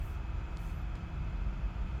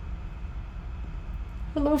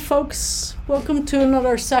Hello, folks. Welcome to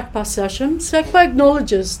another SACPA session. SACPA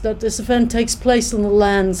acknowledges that this event takes place on the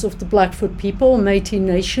lands of the Blackfoot people and Métis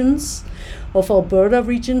Nations of Alberta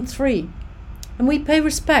Region 3, and we pay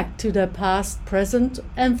respect to their past, present,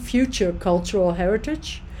 and future cultural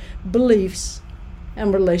heritage, beliefs,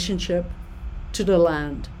 and relationship to the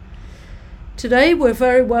land. Today, we're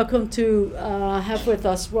very welcome to have with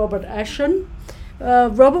us Robert Ashon.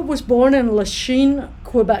 Robert was born in Lachine,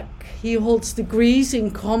 Quebec. He holds degrees in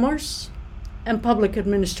commerce and public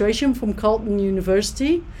administration from Carleton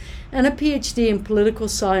University and a PhD in political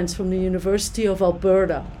science from the University of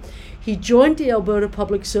Alberta. He joined the Alberta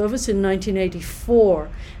Public Service in 1984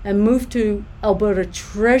 and moved to Alberta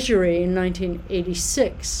Treasury in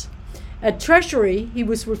 1986. At Treasury, he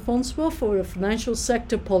was responsible for the financial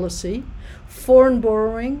sector policy, foreign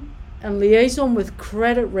borrowing, and liaison with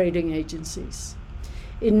credit rating agencies.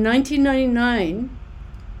 In 1999,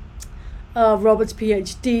 Robert's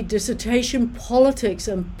PhD dissertation, Politics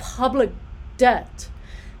and Public Debt,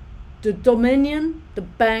 the Dominion, the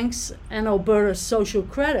Banks, and Alberta's Social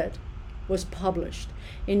Credit, was published.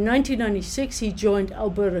 In 1996, he joined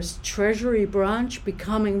Alberta's Treasury branch,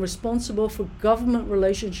 becoming responsible for government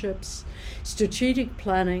relationships, strategic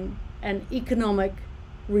planning, and economic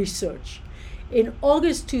research. In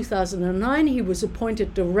August 2009, he was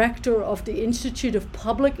appointed director of the Institute of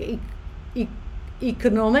Public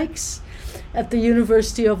Economics at the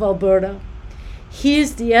University of Alberta. He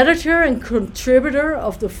is the editor and contributor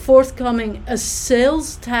of the forthcoming A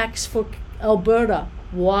Sales Tax for Alberta,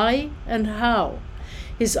 Why and How.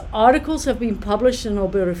 His articles have been published in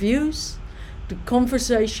Alberta Views, The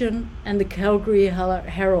Conversation, and the Calgary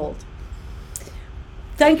Herald.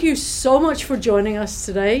 Thank you so much for joining us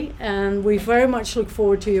today, and we very much look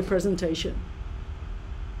forward to your presentation.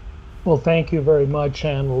 Well, thank you very much,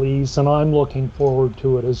 Annalise, and I'm looking forward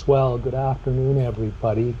to it as well. Good afternoon,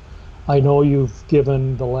 everybody. I know you've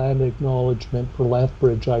given the land acknowledgement for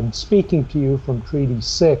Lethbridge. I'm speaking to you from Treaty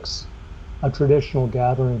 6, a traditional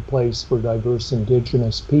gathering place for diverse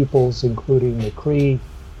Indigenous peoples, including the Cree,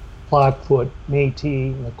 Blackfoot,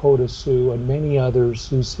 Métis, Nakota Sioux, and many others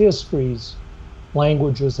whose histories,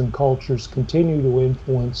 languages, and cultures continue to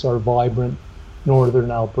influence our vibrant northern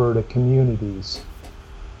Alberta communities.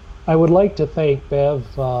 I would like to thank Bev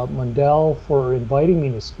Mundell for inviting me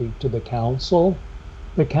to speak to the Council.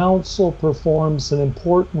 The Council performs an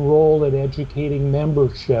important role in educating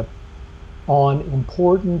membership on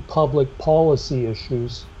important public policy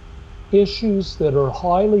issues that are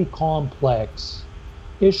highly complex,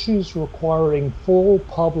 issues requiring full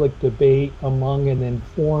public debate among an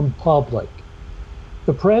informed public.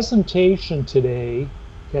 The presentation today,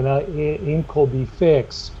 Can AIMCO Be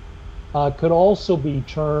Fixed?, could also be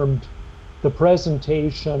termed the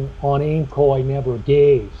presentation on AIMCO I never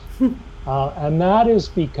gave. And that is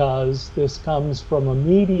because this comes from a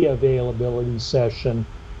media availability session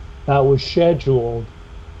that was scheduled,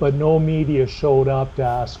 but no media showed up to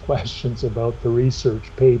ask questions about the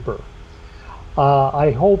research paper.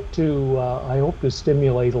 I hope to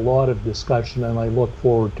stimulate a lot of discussion, and I look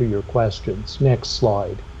forward to your questions. Next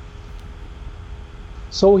slide.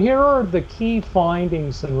 So here are the key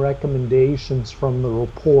findings and recommendations from the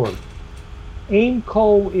report.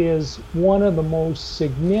 AIMCO is one of the most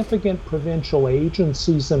significant provincial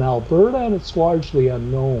agencies in Alberta, and it's largely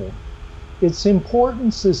unknown. Its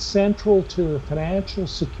importance is central to the financial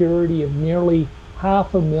security of nearly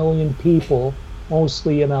 500,000 people,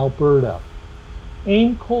 mostly in Alberta.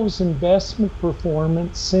 AIMCO's investment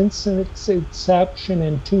performance since its inception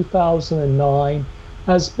in 2009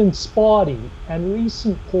 has been spotty, and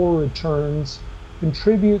recent poor returns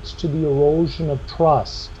contributes to the erosion of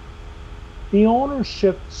trust. The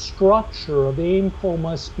ownership structure of AIMCO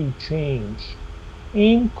must be changed.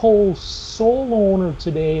 AIMCO's sole owner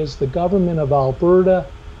today is the Government of Alberta,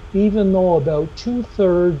 even though about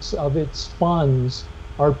 2/3 of its funds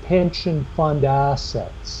are pension fund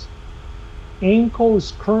assets.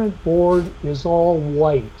 AIMCO's current board is all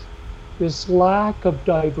white. This lack of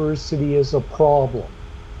diversity is a problem.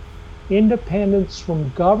 Independence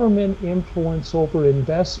from government influence over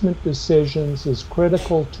investment decisions is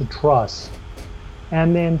critical to trust.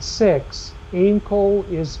 And then 6, AIMCO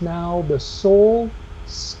is now the sole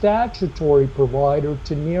statutory provider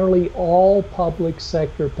to nearly all public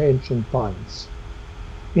sector pension funds.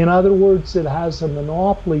 In other words, it has a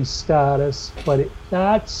monopoly status, but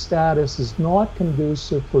that status is not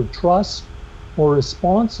conducive for trust or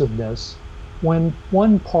responsiveness when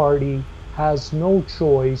one party has no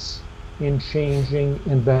choice in changing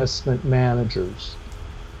investment managers.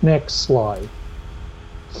 Next slide.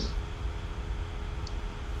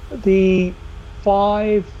 The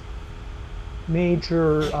 5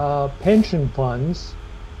 major pension funds,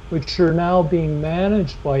 which are now being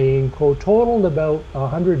managed by AIMCO, totaled about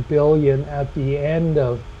 100 billion at the end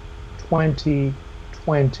of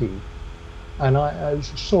 2020. And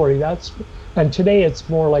today it's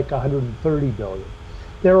more like 130 billion.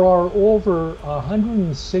 There are over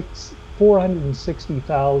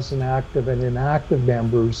 460,000 active and inactive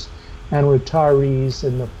members and retirees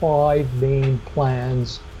in the 5 main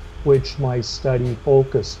plans which my study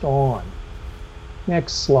focused on.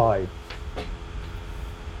 Next slide.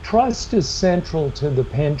 Trust is central to the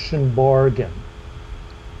pension bargain.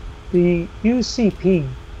 The UCP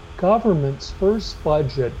government's first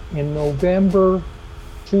budget in November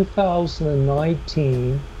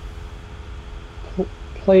 2019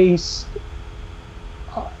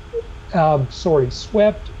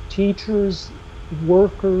 swept teachers,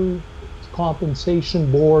 worker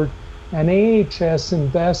compensation board, and AHS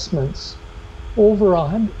investments over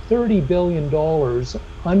 $30 billion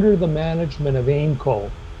under the management of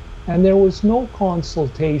AIMCO. And there was no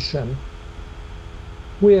consultation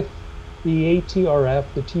with the ATRF,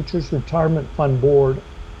 the Teachers Retirement Fund Board,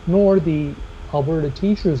 nor the Alberta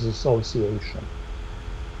Teachers Association.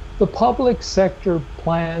 The public sector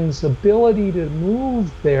plan's ability to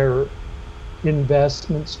move their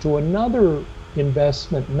investments to another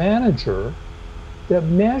investment manager, the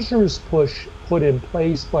measures put in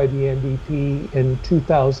place by the NDP in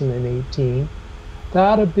 2018,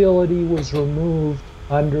 that ability was removed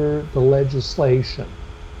under the legislation.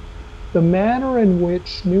 The manner in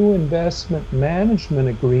which new investment management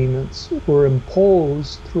agreements were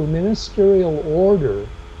imposed through ministerial order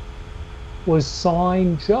was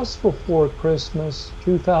signed just before Christmas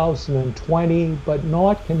 2020, but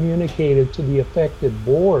not communicated to the affected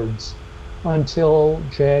boards until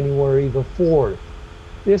January the 4th.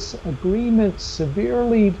 This agreement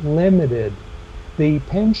severely limited the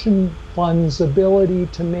pension fund's ability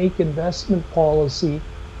to make investment policy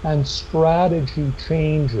and strategy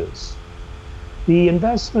changes. The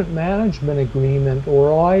Investment Management Agreement,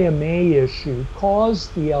 or IMA issue,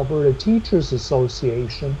 caused the Alberta Teachers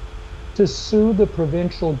Association to sue the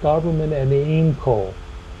provincial government and AIMCO.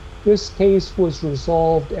 This case was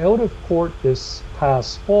resolved out of court this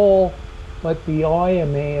past fall, but the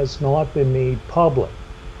IMA has not been made public.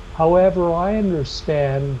 However, I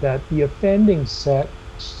understand that the offending sections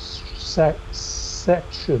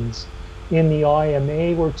in the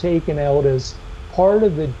IMA were taken out as part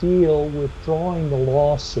of the deal withdrawing the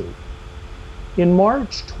lawsuit. In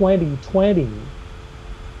March 2020,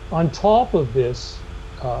 on top of this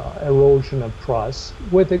erosion of trust,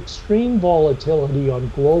 with extreme volatility on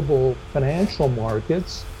global financial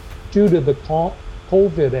markets due to the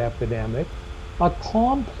COVID epidemic, a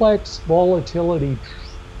complex volatility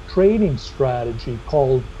trading strategy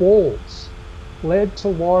called bulls led to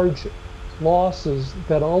large losses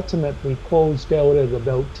that ultimately closed out at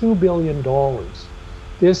about $2 billion.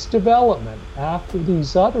 This development, after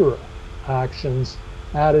these other actions,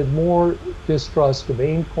 added more distrust of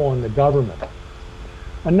AIMCO and the government.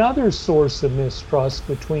 Another source of mistrust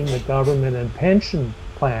between the government and pension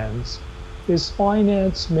plans is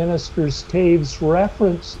Finance Minister Tave's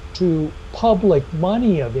reference to public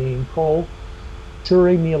money of AIMCO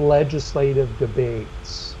during the legislative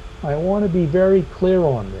debates. I want to be very clear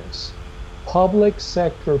on this. Public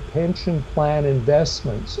sector pension plan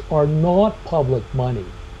investments are not public money.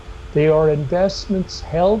 They are investments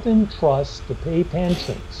held in trust to pay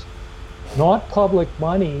pensions, not public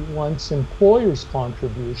money once employers'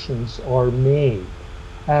 contributions are made,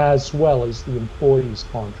 as well as the employees'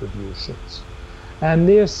 contributions. And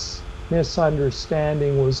this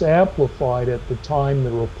misunderstanding was amplified at the time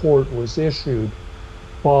the report was issued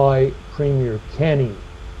by Premier Kenney.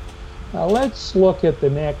 Now let's look at the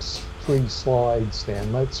next 3 slides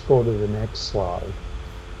then. Let's go to the next slide.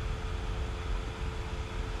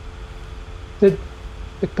 The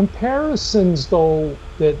comparisons, though,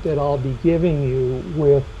 that I'll be giving you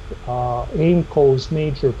with AIMCO's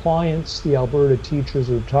major clients, the Alberta Teachers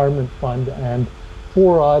Retirement Fund, and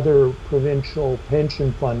 4 other provincial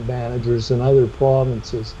pension fund managers in other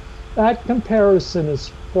provinces, that comparison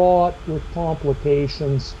is fraught with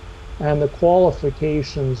complications, and the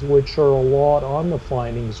qualifications, which are a lot on the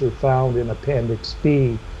findings, are found in Appendix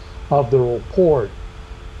B of the report.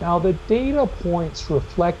 Now, the data points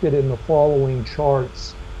reflected in the following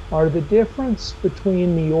charts are the difference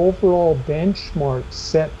between the overall benchmark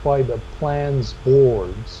set by the plan's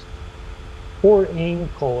boards, or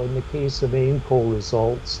AIMCO, in the case of AIMCO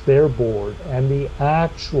results, their board, and the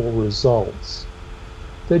actual results.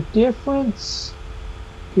 The difference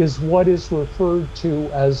is what is referred to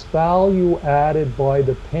as value added by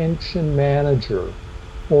the pension manager,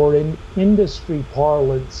 or in industry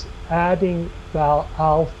parlance, adding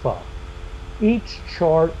alpha. Each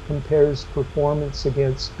chart compares performance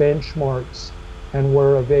against benchmarks and,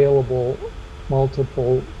 where available,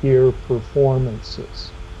 multiple year performances.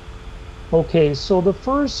 Okay, so the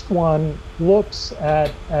first one looks at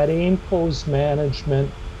AIMCO's management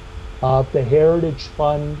of the Heritage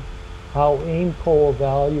Fund, how AIMCO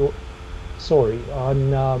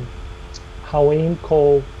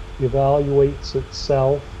evaluates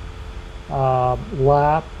itself,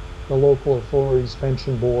 LAP, the Local Authorities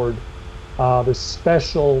Pension Board, the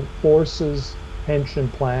Special Forces Pension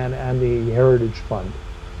Plan, and the Heritage Fund.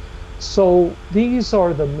 So these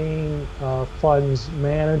are the main funds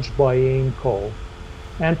managed by AIMCO,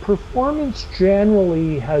 and performance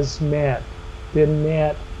generally has been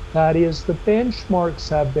met. That is, the benchmarks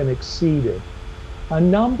have been exceeded. A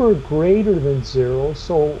number greater than zero,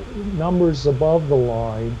 so numbers above the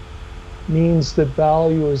line, means that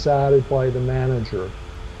value is added by the manager.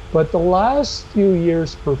 But the last few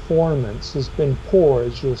years' performance has been poor,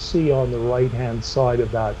 as you'll see on the right-hand side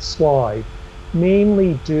of that slide,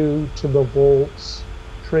 mainly due to the Volts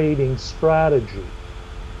trading strategy.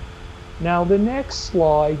 Now, the next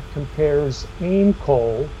slide compares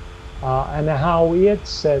AIMCO and how it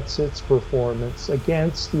sets its performance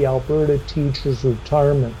against the Alberta Teachers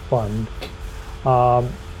Retirement Fund.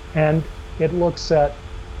 And it looks at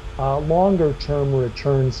longer-term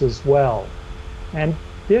returns as well. And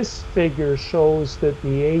this figure shows that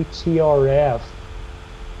the ATRF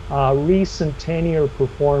recent 10-year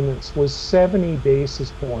performance was 70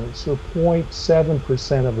 basis points, or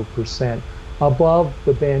 0.7% above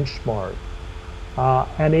the benchmark.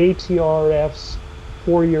 And ATRF's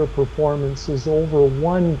 4-year performance is over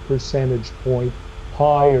 1 percentage point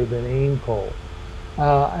higher than AIMCO.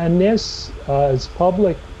 And this is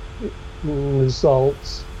public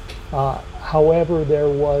results. However, there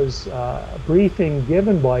was a briefing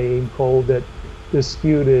given by AIMCO that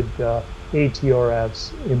disputed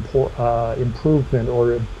ATRF's improvement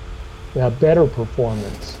or better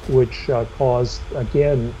performance, which caused,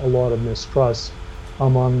 again, a lot of mistrust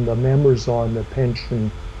among the members on the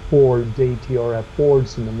pension board, ATRF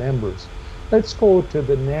boards, and the members. Let's go to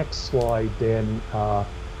the next slide then,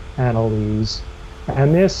 Annalise.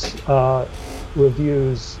 And this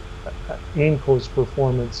reviews AIMCO's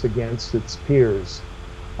performance against its peers,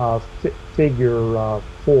 figure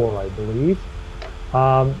 4, I believe.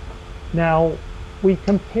 Now, we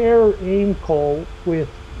compare AIMCO with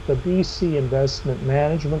the BC Investment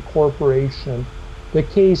Management Corporation, the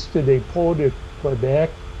Caisse de dépôt de Quebec,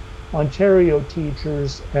 Ontario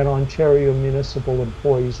Teachers, and Ontario Municipal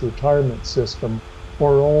Employees Retirement System,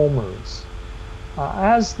 or OMERS.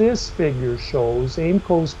 As this figure shows,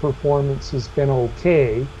 AIMCO's performance has been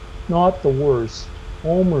okay, not the worst,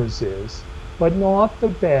 OMERS is, but not the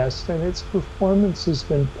best, and its performance has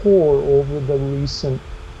been poor over the recent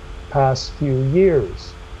past few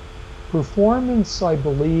years. Performance, I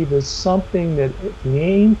believe, is something that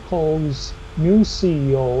AIMCO's new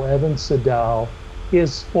CEO, Evan Sadao,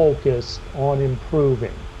 is focused on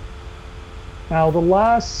improving. Now, the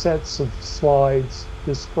last sets of slides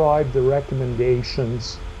describe the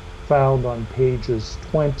recommendations found on pages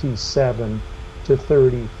 27 to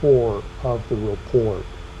 34 of the report.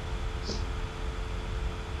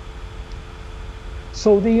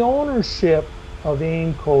 So the ownership of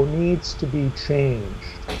AIMCO needs to be changed.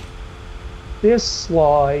 This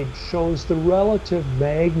slide shows the relative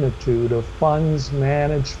magnitude of funds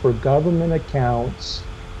managed for government accounts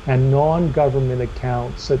and non-government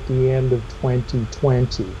accounts at the end of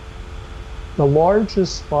 2020. The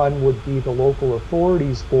largest fund would be the Local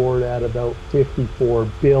Authorities Board at about $54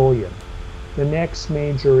 billion. The next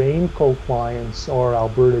major AIMCO clients are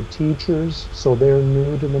Alberta Teachers, so they're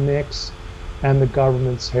new to the mix, and the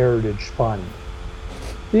government's Heritage Fund.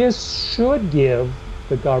 This should give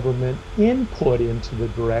the government input into the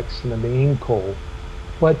direction of AIMCO,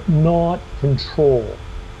 but not control.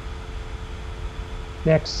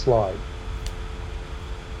 Next slide.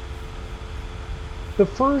 The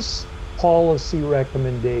first policy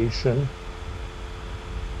recommendation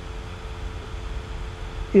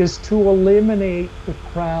is to eliminate the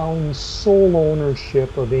Crown's sole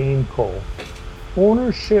ownership of AIMCO.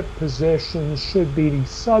 Ownership positions should be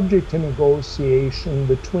subject to negotiation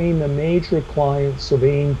between the major clients of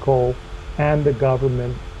AIMCO and the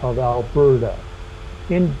government of Alberta.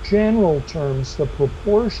 In general terms, the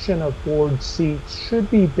proportion of board seats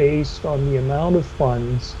should be based on the amount of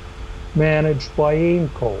funds managed by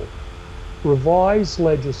AIMCO. Revised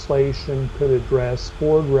legislation could address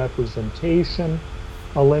board representation,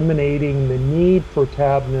 eliminating the need for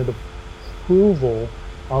cabinet approval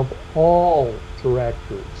of all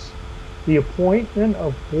directors. The appointment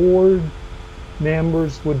of board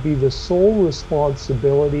members would be the sole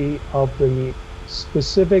responsibility of the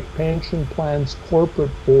specific pension plans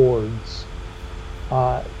corporate boards,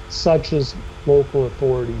 such as local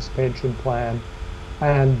authorities, pension plan,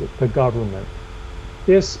 and the government.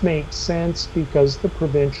 This makes sense because the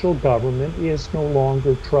provincial government is no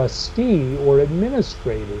longer trustee or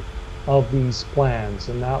administrator of these plans,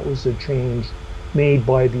 and that was a change made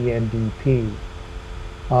by the NDP.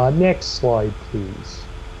 Next slide, please.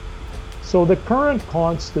 So the current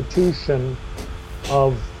constitution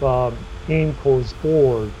of AIMCO's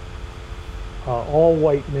board, all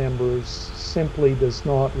white members, simply does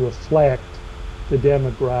not reflect the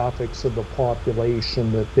demographics of the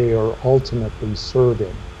population that they are ultimately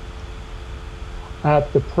serving.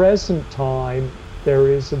 At the present time, there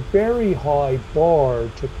is a very high bar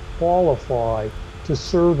to qualify to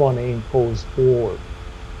serve on AIMCO's board.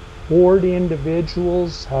 Board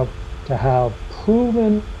individuals have to have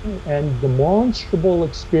proven and demonstrable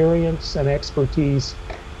experience and expertise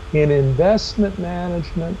in investment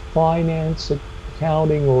management, finance,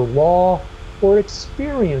 accounting, or law, or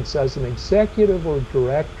experience as an executive or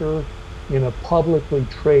director in a publicly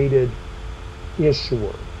traded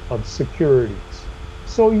issuer of securities.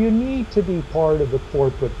 So you need to be part of the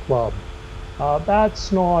corporate club.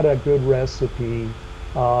 That's not a good recipe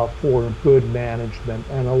for good management,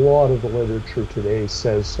 and a lot of the literature today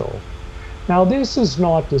says so. Now, this is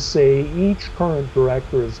not to say each current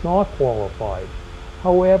director is not qualified.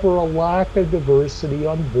 However, a lack of diversity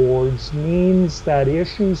on boards means that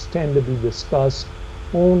issues tend to be discussed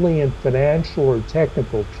only in financial or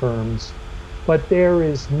technical terms, but there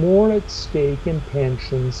is more at stake in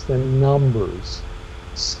pensions than numbers.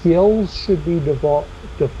 Skills should be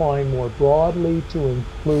defined more broadly to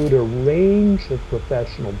include a range of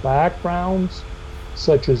professional backgrounds,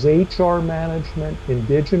 such as HR management,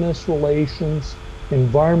 Indigenous relations,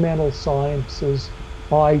 environmental sciences,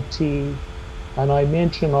 IT, and I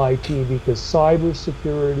mention IT because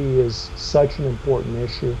cybersecurity is such an important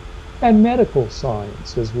issue, and medical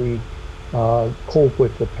science as we cope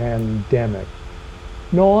with the pandemic.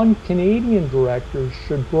 Non-Canadian directors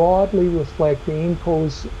should broadly reflect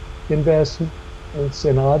AIMCO's investments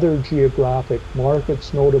in other geographic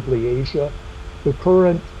markets, notably Asia. The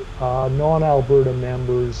current non-Alberta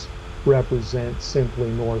members represent simply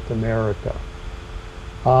North America.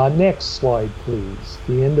 Next slide, please.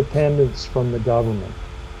 The independence from the government.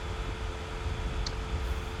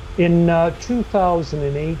 In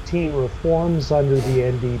 2018, reforms under the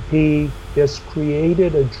NDP, this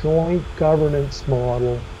created a joint governance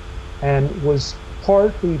model and was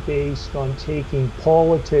partly based on taking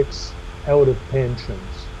politics out of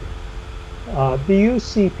pensions. The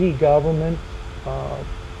UCP government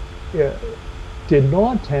did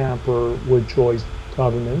not tamper with joint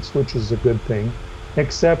governance, which is a good thing,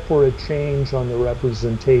 except for a change on the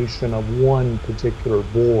representation of one particular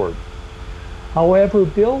board. However,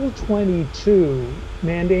 Bill 22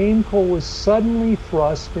 meant AIMCO was suddenly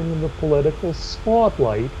thrust into the political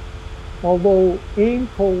spotlight, although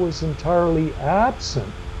AIMCO was entirely absent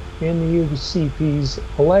in the UCP's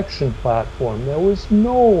election platform. There was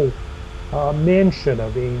no mention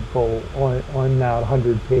of AIMCO on that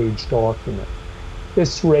 100-page document.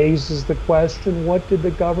 This raises the question, what did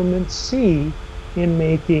the government see in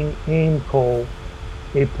making AIMCO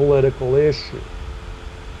a political issue?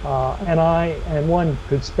 And one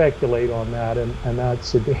could speculate on that, and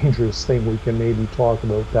that's a dangerous thing. We can maybe talk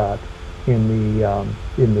about that in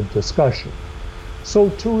the discussion. So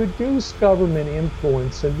to reduce government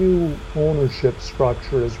influence, a new ownership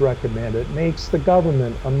structure is recommended. It makes the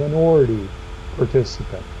government a minority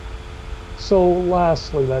participant. So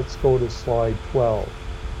lastly, let's go to slide 12.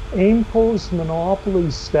 AIMCO's monopoly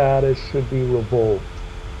status should be revoked.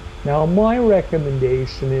 Now, my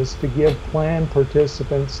recommendation is to give plan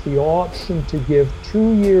participants the option to give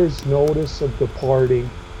 2 years notice of departing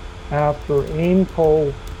after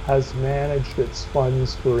AIMCO has managed its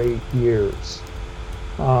funds for 8 years.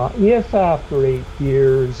 If after 8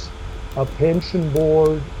 years a pension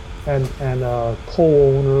board and a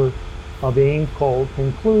co-owner of AIMCO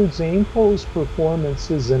concludes AIMCO's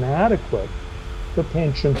performance is inadequate, the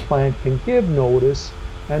pension plan can give notice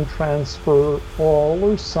and transfer all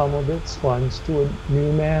or some of its funds to a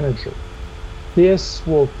new manager. This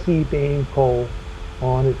will keep AIMCO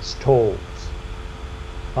on its toes.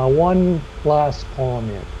 One last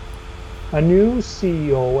comment. A new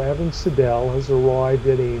CEO, Evan Siddell, has arrived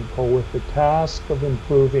at AIMCO with the task of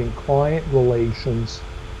improving client relations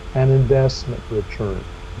and investment returns.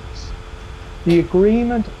 The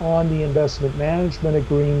agreement on the investment management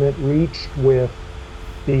agreement reached with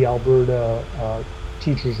The Alberta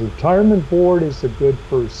Teachers Retirement Board is a good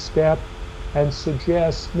first step and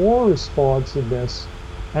suggests more responsiveness,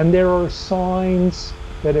 and there are signs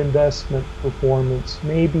that investment performance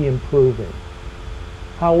may be improving.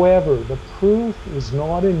 However, the proof is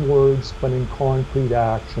not in words but in concrete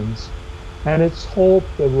actions, and it's hoped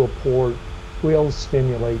the report will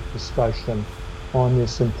stimulate discussion on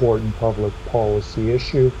this important public policy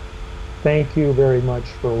issue. Thank you very much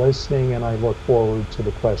for listening, and I look forward to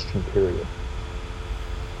the question period.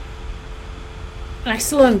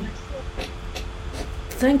 Excellent.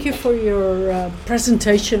 Thank you for your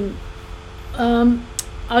presentation. I'm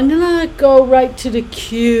going to go right to the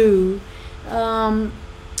queue. Knut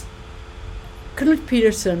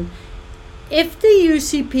Peterson, if the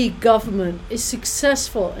UCP government is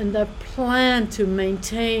successful in their plan to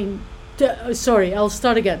maintain, I'll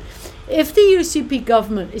start again. If the UCP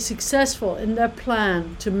government is successful in their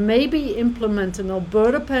plan to maybe implement an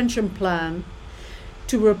Alberta pension plan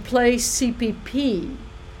to replace CPP,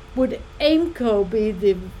 would AIMCO be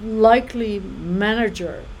the likely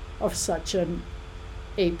manager of such an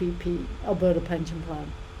APP, Alberta Pension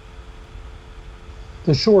Plan?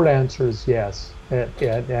 The short answer is yes, and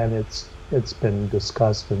it's been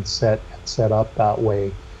discussed and set up that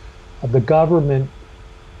way. The government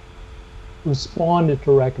responded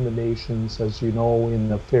to recommendations, as you know, in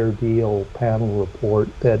the Fair Deal panel report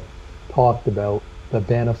that talked about the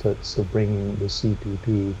benefits of bringing the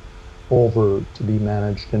CPP over to be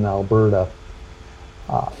managed in Alberta.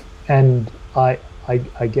 And I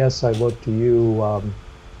guess I look to you,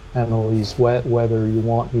 Annalise, whether you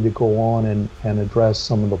want me to go on and address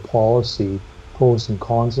some of the policy pros and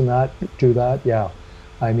cons in that, do that. Yeah,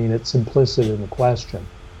 I mean, it's implicit in the question.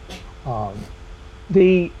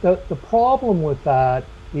 The problem with that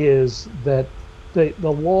is that the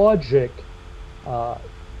logic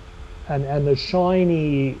and the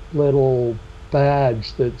shiny little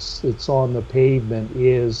badge that's on the pavement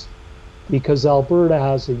is because Alberta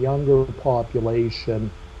has a younger population,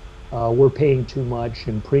 we're paying too much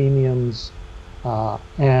in premiums,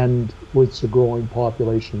 and with a growing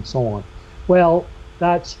population and so on. Well,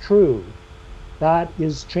 that's true. That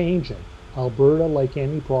is changing. Alberta, like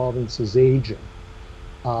any province, is aging.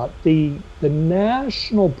 The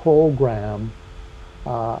national program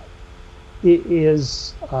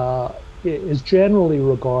is generally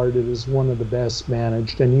regarded as one of the best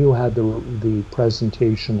managed, and you had the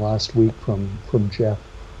presentation last week from Jeff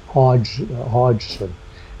Hodgson,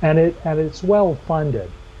 and it's well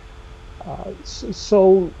funded.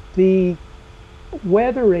 So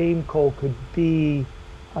whether AIMCO could be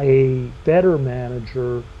a better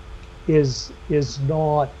manager is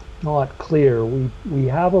not clear. We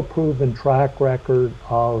have a proven track record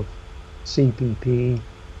of CPP.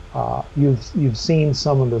 You've seen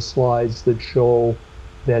some of the slides that show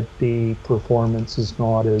that the performance is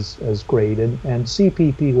not as great, and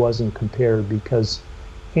CPP wasn't compared because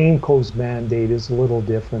AIMCO's mandate is a little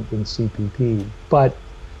different than CPP. But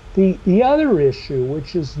the other issue,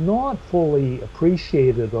 which is not fully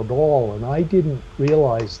appreciated at all, and I didn't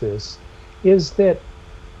realize this, is that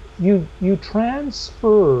you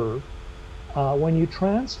transfer, when you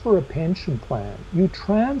transfer a pension plan, you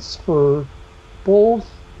transfer both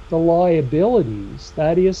the liabilities,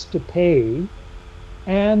 that is to pay,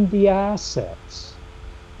 and the assets.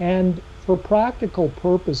 And for practical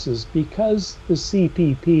purposes, because the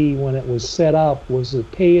CPP, when it was set up, was a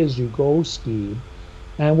pay-as-you-go scheme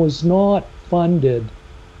and was not funded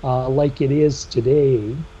like it is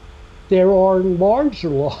today, there are larger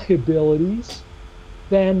liabilities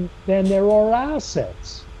than there are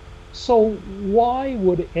assets. So why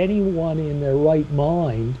would anyone in their right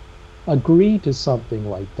mind agree to something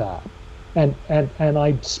like that? And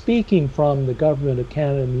I'm speaking from the government of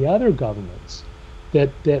Canada and the other governments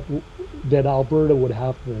that Alberta would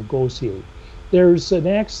have to negotiate. There's an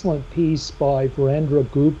excellent piece by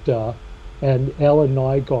Virendra Gupta and Ellen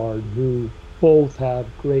Nygaard, who both have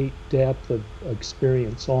great depth of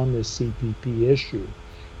experience on this CPP issue,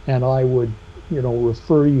 and I would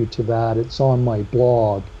refer you to that. It's on my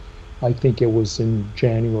blog. I think it was in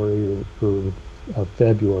January or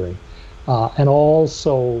February. And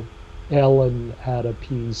also, Ellen had a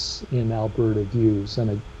piece in Alberta Views,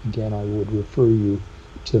 and again, I would refer you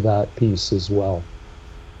to that piece as well.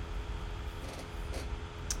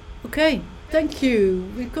 Okay, thank you.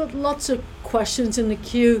 We've got lots of questions in the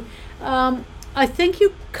queue. I think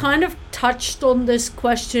you kind of touched on this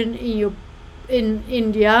question in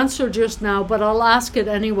the answer just now, but I'll ask it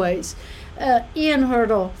anyways. Ian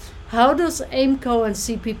Hurdle, how does AIMCO and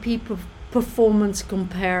CPP performance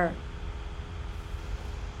compare?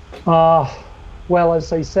 Well,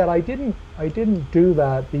 as I said, I didn't do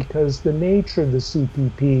that because the nature of the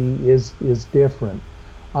CPP is different.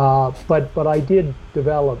 But I did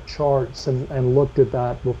develop charts and looked at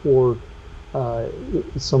that before.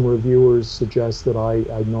 Some reviewers suggest that I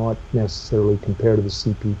not necessarily compare to the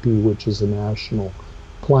CPP, which is a national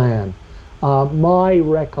plan. My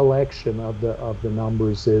recollection of the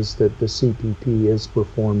numbers is that the CPP is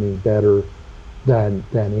performing better than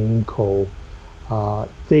AIMCO.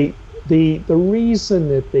 The reason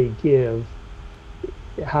that they give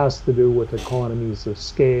has to do with economies of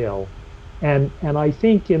scale, and I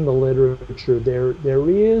think in the literature there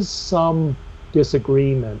is some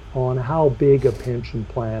disagreement on how big a pension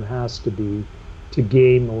plan has to be to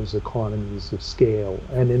gain those economies of scale.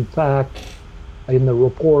 And in fact, in the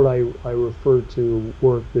report I refer to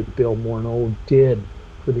work that Bill Morneau did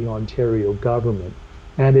for the Ontario government,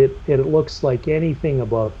 and it looks like anything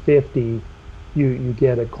above 50 you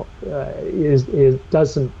get it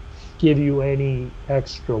doesn't give you any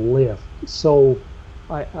extra lift. So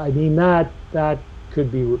I mean that could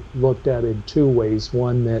be looked at in two ways.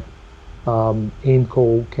 One, that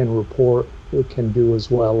AIMCO can do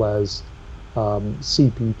as well as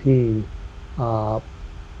CPP,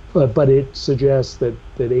 but it suggests that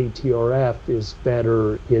ATRF is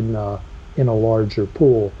better in a larger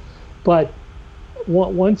pool. But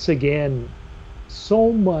once again,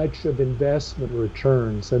 so much of investment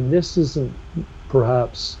returns, and this isn't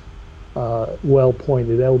perhaps well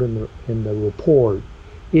pointed out in the report,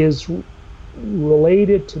 is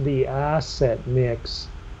related to the asset mix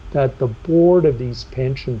that the board of these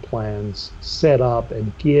pension plans set up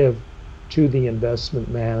and give to the investment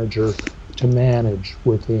manager to manage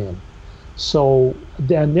within. So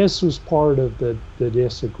then this was part of the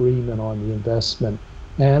disagreement on the investment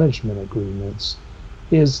management agreements,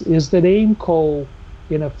 is that AIMCO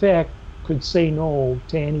in effect could say no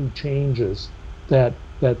to any changes that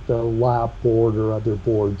the LAP board or other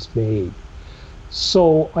boards made.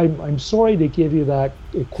 So I'm sorry to give you that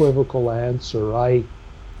equivocal answer. I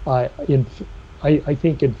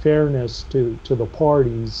think in fairness to the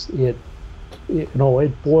parties, it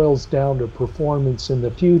boils down to performance in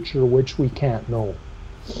the future, which we can't know.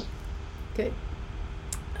 Okay.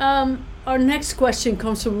 Our next question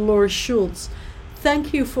comes from Laura Schultz.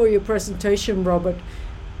 Thank you for your presentation, Robert.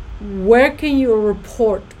 Where can your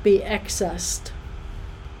report be accessed?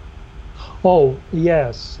 Oh,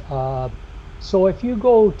 yes. So if you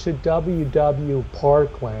go to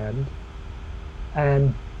www.parkland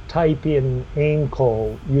and type in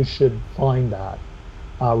AIMCO, you should find that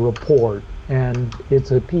report. And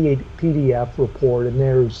it's a PDF report, and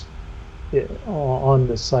there's on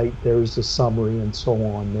the site there's a summary and so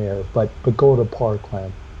on there. But go to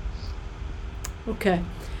Parkland. Okay.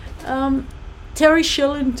 Terry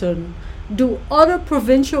Shillington, do other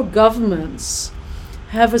provincial governments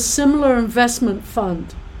have a similar investment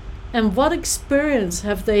fund? And what experience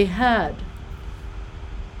have they had?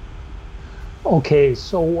 Okay,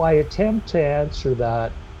 so I attempt to answer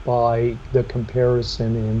that by the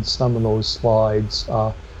comparison in some of those slides.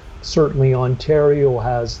 Certainly Ontario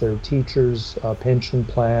has their teachers' pension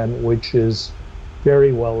plan, which is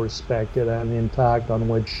very well respected, and in fact on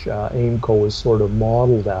which AIMCO was sort of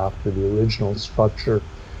modeled after the original structure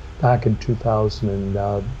back in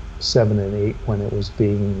 2007 and 8 when it was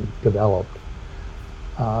being developed.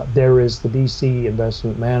 There is the BC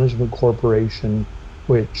Investment Management Corporation,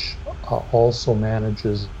 which also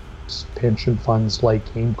manages pension funds like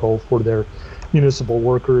AIMCO for their municipal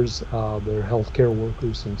workers, their healthcare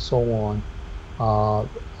workers, and so on.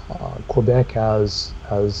 Quebec has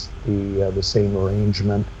the same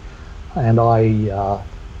arrangement, and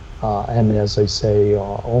and as I say,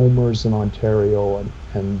 OMERS in Ontario,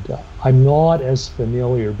 and I'm not as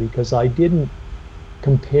familiar because I didn't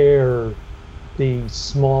compare the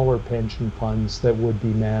smaller pension funds that would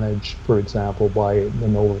be managed, for example, by the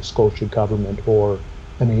Nova Scotia government or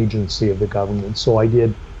an agency of the government. So I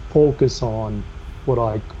did focus on what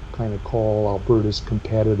I kind of call Alberta's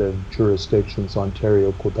competitive jurisdictions,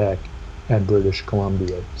 Ontario, Quebec, and British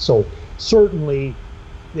Columbia. So certainly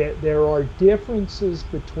there are differences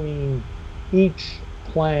between each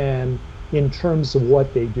plan in terms of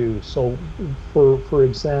what they do. So for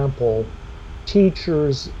example,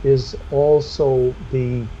 teachers is also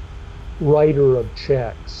the writer of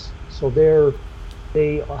checks. So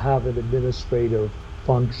they have an administrative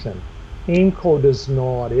function. AIMCO does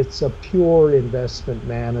not. It's a pure investment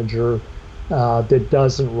manager that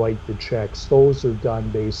doesn't write the checks. Those are done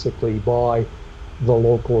basically by the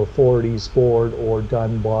local authorities board or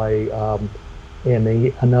done by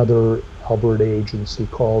another Alberta agency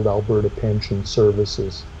called Alberta Pension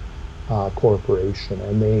Services Corporation,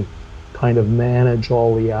 and kind of manage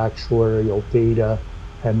all the actuarial data,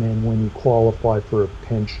 and then when you qualify for a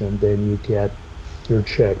pension, then you get your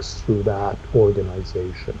checks through that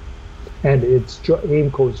organization. And it's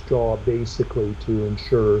AIMCO's job basically to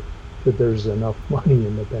ensure that there's enough money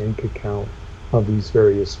in the bank account of these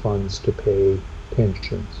various funds to pay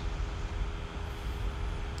pensions.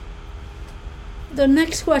 The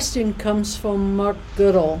next question comes from Mark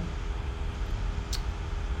Goodall.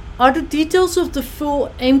 Are the details of the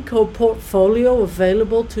full AIMCO portfolio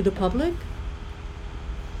available to the public?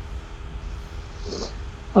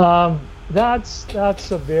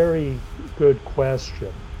 That's a very good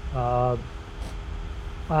question. And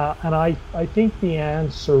I think the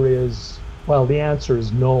answer is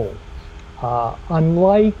no.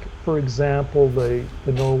 Unlike, for example, the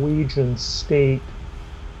Norwegian state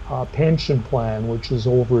pension plan, which is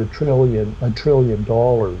over $1 trillion,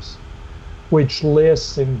 which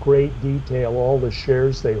lists in great detail all the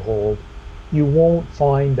shares they hold, you won't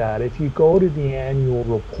find that. If you go to the annual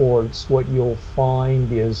reports, what you'll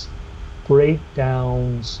find is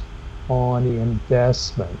breakdowns on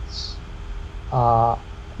investments.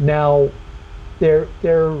 Now, there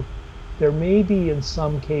may be in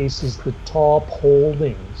some cases the top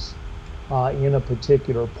holdings in a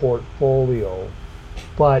particular portfolio,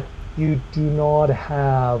 but you do not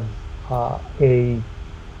have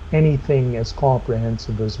anything as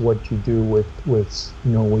comprehensive as what you do with what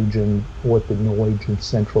the Norwegian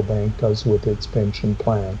central bank does with its pension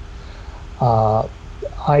plan.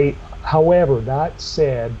 However, that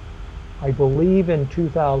said, I believe in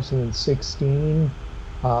 2016,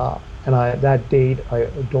 that date, I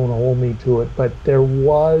don't hold me to it, but there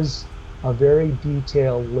was a very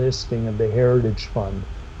detailed listing of the Heritage Fund,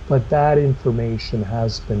 but that information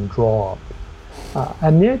has been dropped.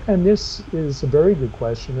 And this is a very good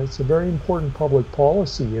question. It's a very important public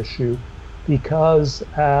policy issue, because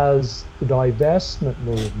as the divestment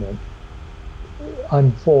movement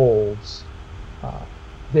unfolds,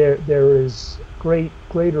 there is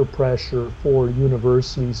greater pressure for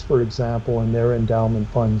universities, for example, and their endowment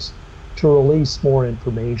funds to release more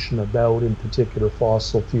information about, in particular,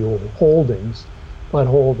 fossil fuel holdings, but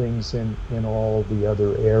holdings in all the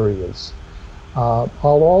other areas. I'll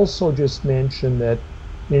also just mention that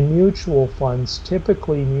in mutual funds,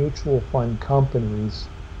 typically mutual fund companies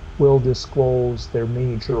will disclose their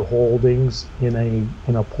major holdings in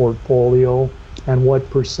a portfolio, and what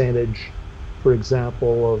percentage, for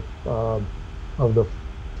example, of the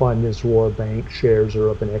fund is Royal Bank shares, or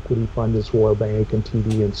of an equity fund is Royal Bank and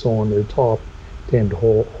TD and so on, their top 10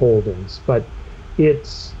 holdings. But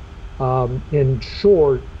it's, in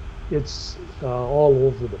short, it's all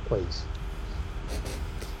over the place.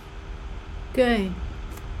 Okay.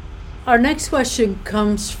 Our next question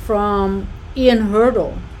comes from Ian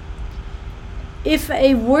Hurdle. If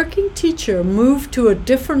a working teacher moved to a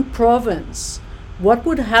different province, what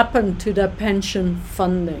would happen to their pension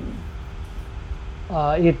funding?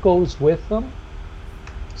 It goes with them,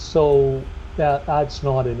 so that's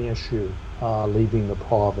not an issue. Leaving the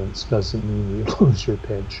province doesn't mean you lose your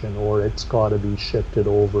pension, or it's got to be shifted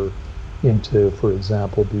over into, for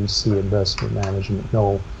example, BC Investment Management.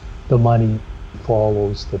 No, the money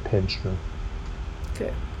follows the pensioner.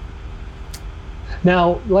 Okay.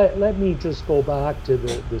 Now, let me just go back to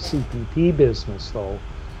the CPP business, though.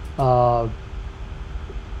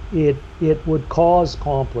 It would cause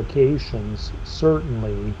complications,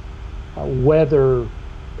 certainly, whether,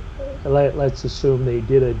 let's assume they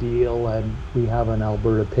did a deal and we have an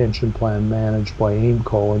Alberta pension plan managed by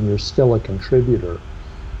AIMCO and you're still a contributor.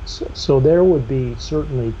 So there would be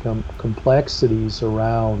certainly complexities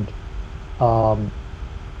around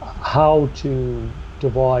how to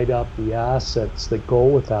divide up the assets that go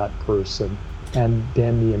with that person and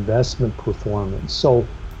then the investment performance. So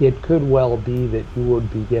it could well be that you would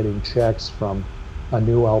be getting checks from a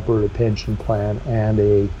new Alberta pension plan and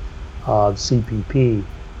a CPP.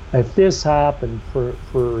 If this happened,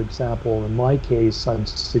 for example, in my case, I'm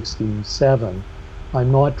 67,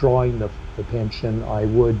 I'm not drawing the pension. I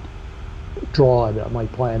would draw it. My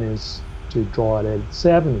plan is to draw it at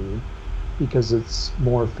 70 because it's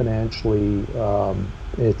more financially,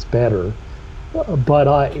 it's better.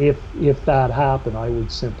 But if that happened, I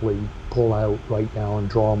would simply pull out right now and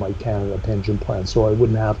draw my Canada pension plan, so I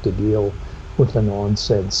wouldn't have to deal with the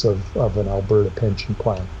nonsense of an Alberta pension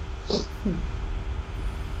plan.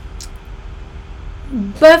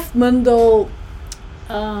 Beth Mundell,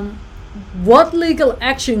 what legal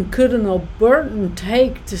action could an Albertan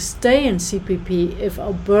take to stay in CPP if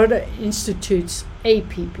Alberta institutes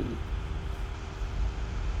APP?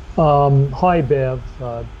 Hi, Bev.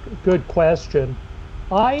 Good question.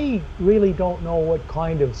 I really don't know what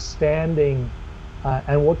kind of standing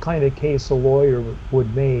and what kind of case a lawyer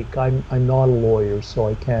would make. I'm not a lawyer, so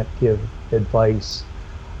I can't give advice.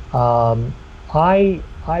 Um, I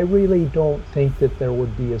really don't think that there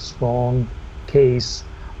would be a strong case.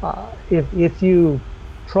 If you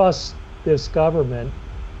trust this government,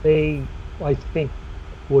 they, I think,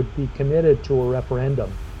 would be committed to a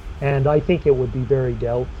referendum. And I think it would be very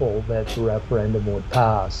doubtful that the referendum would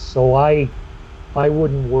pass. So I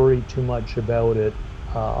wouldn't worry too much about it.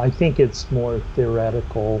 I think it's more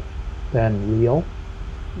theoretical than real.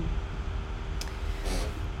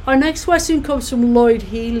 Our next question comes from Lloyd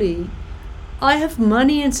Healy. I have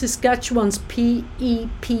money in Saskatchewan's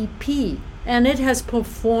PEPP, and it has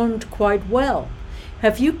performed quite well.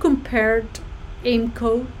 Have you compared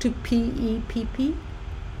AIMCO to PEPP?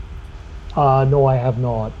 No, I have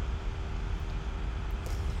not.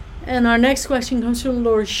 And our next question comes from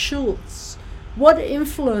Laura Schultz. What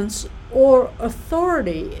influence or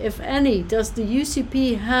authority, if any, does the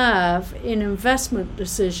UCP have in investment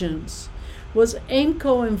decisions? Was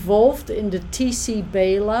AIMCO involved in the TC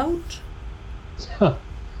bailout?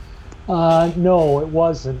 No, it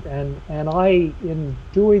wasn't. And I, in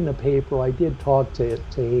doing the paper, I did talk to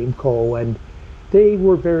AIMCO, and they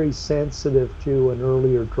were very sensitive to an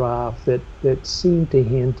earlier draft that seemed to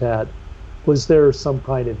hint at, was there some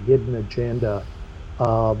kind of hidden agenda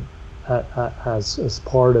as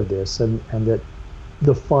part of this, and that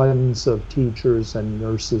the funds of teachers and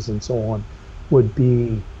nurses and so on would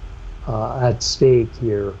be at stake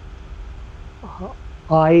here.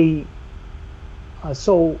 I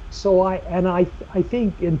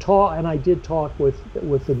think and I did talk with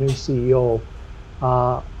the new CEO.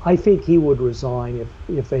 I think he would resign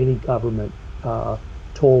if any government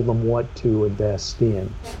told them what to invest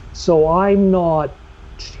in. So I'm not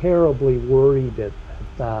terribly worried at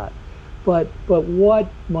that. But what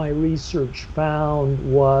my research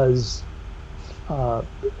found was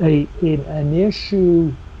an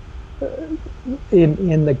issue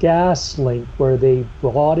in the gas link, where they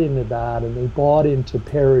bought into that, and they bought into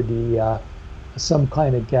Paradis, some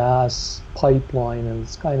kind of gas pipeline, and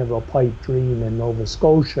it's kind of a pipe dream in Nova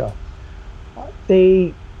Scotia.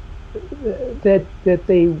 They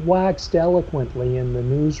waxed eloquently in the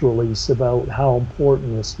news release about how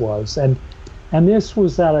important this was, and this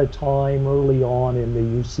was at a time early on in the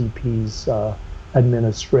UCP's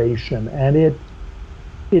administration, and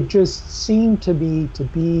it just seemed to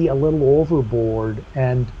be a little overboard,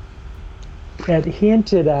 and it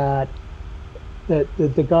hinted at that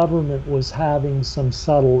the government was having some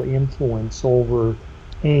subtle influence over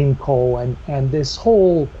AIMCO, and this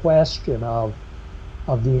whole question of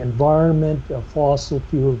the environment, of fossil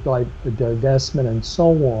fuel divestment, and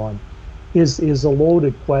so on, is a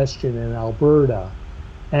loaded question in Alberta.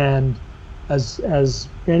 And as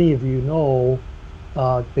many of you know,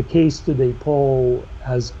 the Caisse de dépôt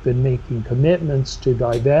has been making commitments to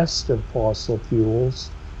divest of fossil fuels,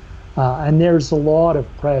 and there's a lot of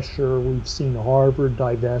pressure. We've seen Harvard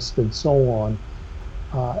divest and so on,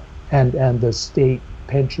 and the state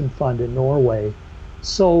pension fund in Norway.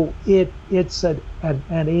 So it's and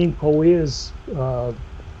AIMCO is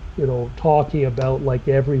talking about, like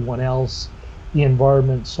everyone else, the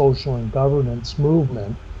environment, social, and governance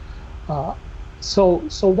movement. So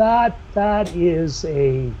that is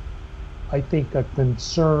I think a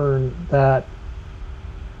concern that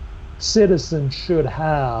citizens should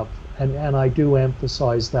have, and I do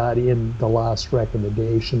emphasize that in the last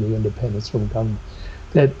recommendation, the independence from government,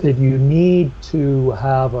 that you need to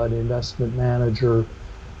have an investment manager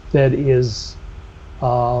that is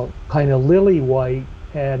kind of lily white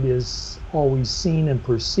and is always seen and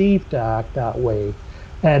perceived to act that way.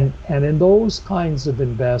 And in those kinds of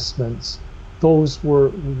investments, those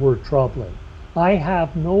were troubling. I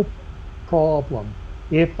have no problem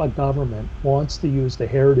if a government wants to use the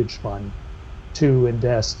Heritage Fund to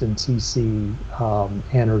invest in CC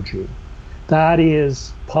energy. That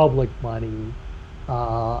is public money.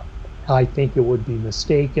 I think it would be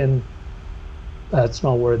mistaken. That's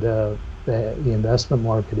not where the investment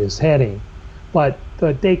market is heading. But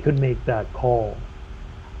they could make that call.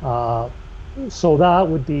 So that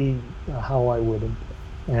would be how I would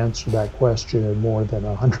answer that question in more than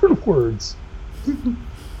 100 words.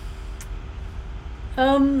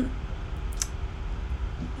 Tom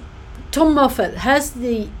Moffat, has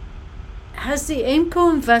the AIMCO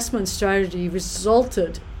investment strategy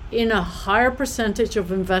resulted in a higher percentage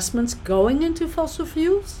of investments going into fossil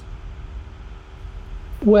fuels?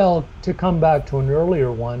 Well, to come back to an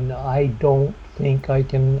earlier one, I don't think I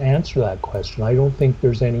can answer that question. I don't think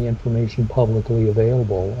there's any information publicly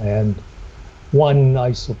available, and one,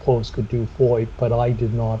 I suppose, could do FOIP, but I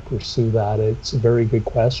did not pursue that. It's a very good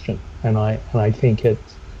question, and I think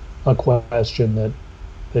it's a question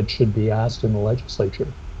that should be asked in the legislature.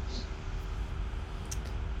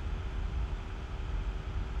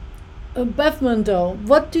 Bev Mundell,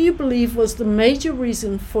 what do you believe was the major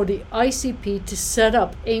reason for the ICP to set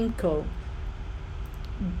up AIMCO?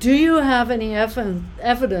 Do you have any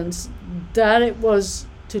evidence that it was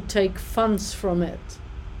to take funds from it?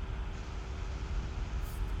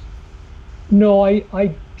 No,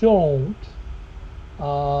 I don't.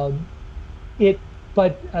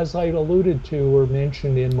 But as I alluded to or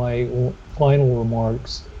mentioned in my final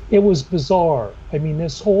remarks, it was bizarre. I mean,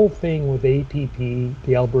 this whole thing with APP,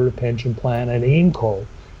 the Alberta Pension Plan, and AIMCO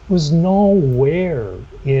was nowhere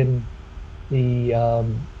in the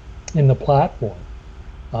platform,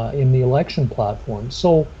 in the election platform.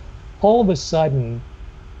 So all of a sudden,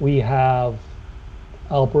 we have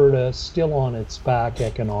Alberta still on its back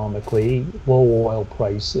economically, low oil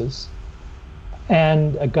prices,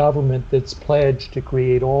 and a government that's pledged to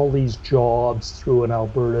create all these jobs through an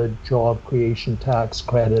Alberta job creation tax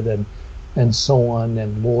credit and so on,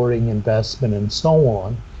 and lowering investment and so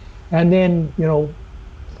on. And then,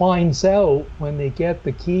 finds out when they get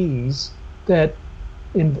the keys that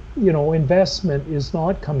investment is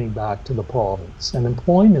not coming back to the province and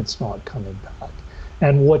employment's not coming back,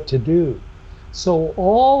 and what to do. So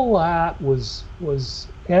all that was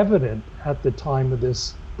evident at the time of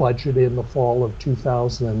this budget in the fall of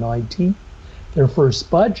 2019, their first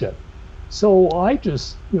budget. So I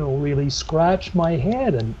just, really scratched my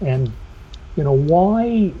head and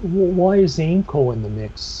why is AIMCO in the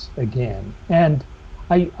mix again? And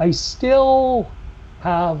I still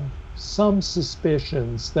have some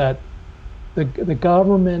suspicions that the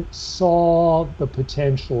government saw the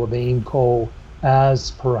potential of AIMCO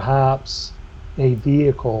as perhaps a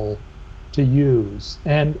vehicle to use,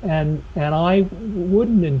 and I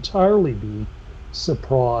wouldn't entirely be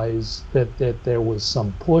surprised that there was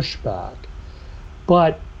some pushback,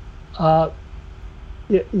 but that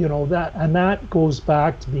goes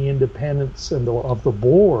back to the independence of the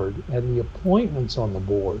board and the appointments on the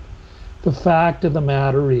board. The fact of the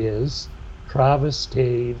matter is, Travis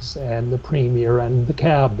Toews and the Premier and the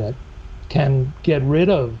Cabinet can get rid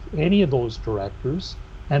of any of those directors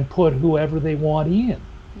and put whoever they want in.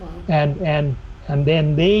 Wow. And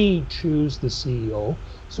then they choose the CEO.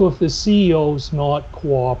 So if the CEO's not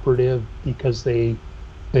cooperative because they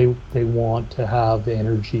want to have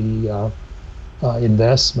energy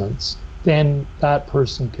investments, then that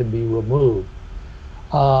person can be removed.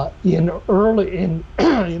 In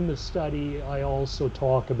the study, I also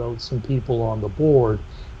talk about some people on the board,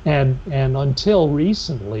 and until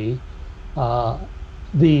recently,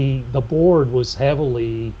 the board was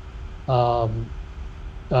heavily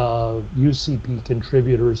UCP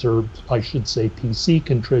contributors, or I should say PC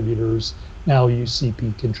contributors, now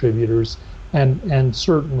UCP contributors, and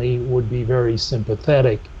certainly would be very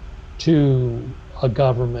sympathetic to a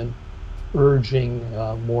government urging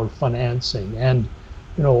more financing. And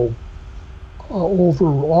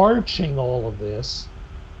overarching all of this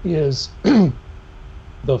is the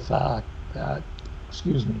fact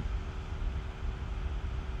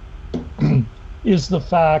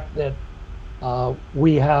that,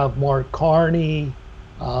 we have Mark Carney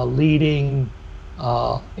leading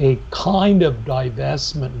a kind of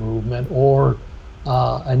divestment movement, or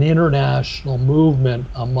an international movement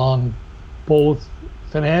among both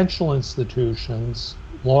financial institutions,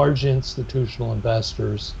 large institutional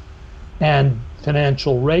investors, and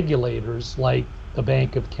financial regulators like the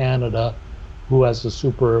Bank of Canada, who has a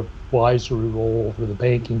supervisory role over the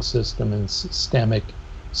banking system and systemic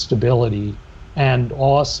stability, and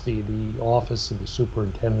OSFI, the Office of the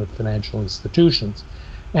Superintendent of Financial Institutions.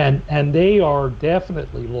 And they are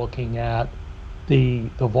definitely looking at the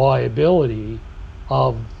viability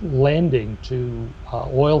of lending to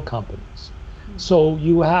oil companies. So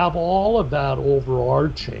you have all of that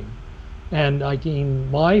overarching. And again,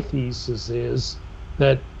 my thesis is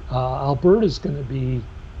that Alberta is going to be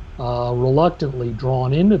reluctantly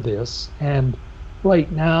drawn into this. And right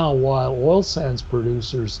now, while oil sands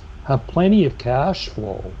producers have plenty of cash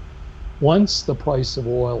flow, once the price of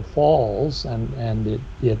oil falls, and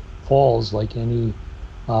it falls like any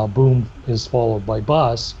boom is followed by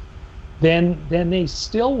bust, then they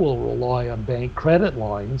still will rely on bank credit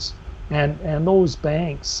lines, and those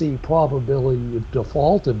banks see probability of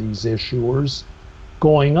default of these issuers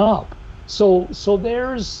going up. So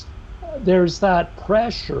there's that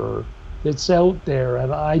pressure that's out there,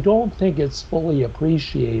 and I don't think it's fully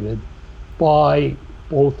appreciated by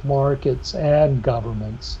both markets and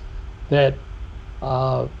governments that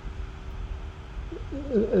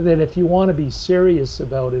that if you want to be serious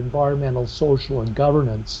about environmental, social, and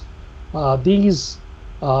governance, these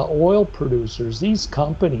oil producers, these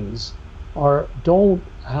companies, don't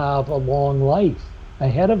have a long life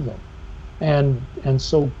ahead of them, and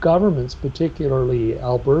so governments, particularly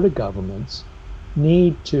Alberta governments,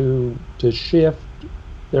 need to shift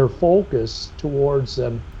their focus towards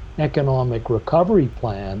an economic recovery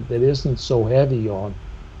plan that isn't so heavy on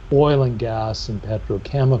oil and gas and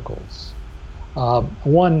petrochemicals.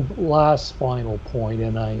 One last final point,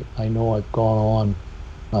 and I know I've gone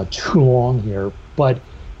on too long here, but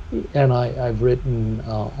I've written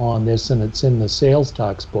on this, and it's in the sales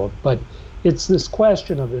tax book, but it's this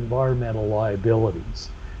question of environmental liabilities.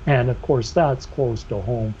 And of course, that's close to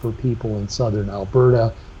home for people in southern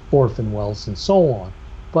Alberta, orphan wells, and so on.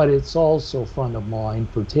 But it's also front of mind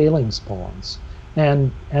for tailings ponds.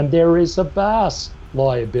 And there is a vast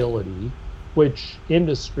liability which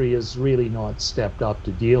industry has really not stepped up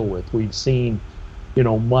to deal with. We've seen,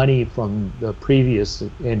 money from the previous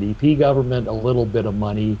NDP government, a little bit of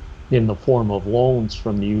money in the form of loans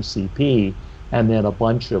from the UCP, and then a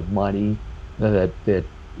bunch of money that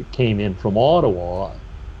came in from Ottawa,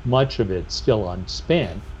 much of it still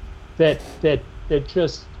unspent, that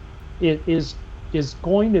just it is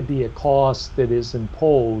going to be a cost that is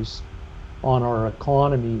imposed on our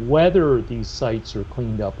economy, whether these sites are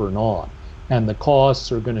cleaned up or not. And the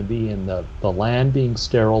costs are going to be in the land being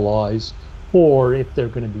sterilized, or if they're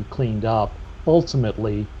going to be cleaned up,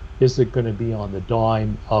 ultimately, is it going to be on the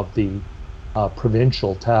dime of the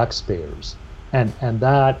provincial taxpayers? And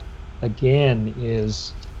that, again,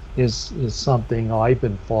 is something I've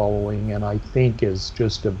been following, and I think is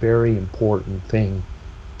just a very important thing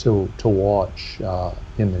to watch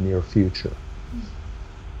in the near future.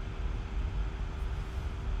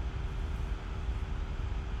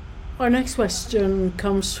 Our next question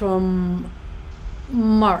comes from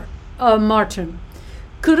Martin.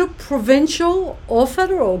 Could a provincial or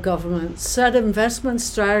federal government set investment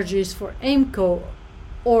strategies for AIMCO,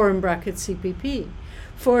 or in brackets CPP?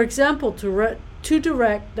 For example, to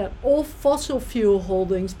direct that all fossil fuel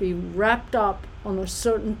holdings be wrapped up on a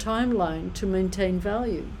certain timeline to maintain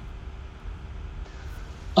value?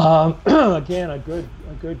 Again, a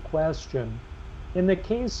good question. In the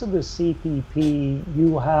case of the CPP,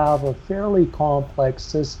 you have a fairly complex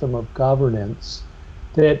system of governance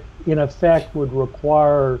that, in effect, would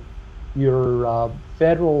require your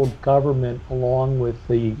federal government, along with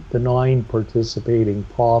the 9 participating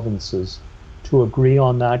provinces, to agree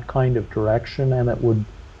on that kind of direction, and it would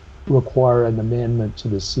require an amendment to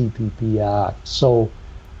the CPP Act. So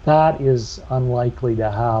that is unlikely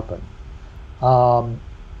to happen.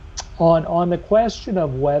 On the question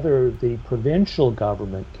of whether the provincial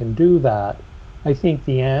government can do that, I think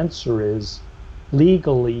the answer is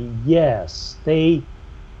legally yes.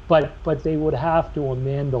 But they would have to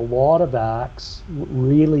amend a lot of acts,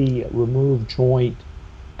 really remove joint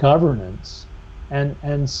governance,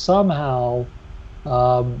 and somehow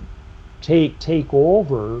take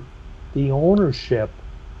over the ownership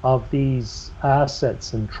of these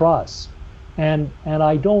assets and trusts. And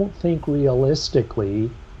I don't think realistically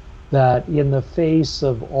that in the face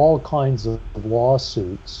of all kinds of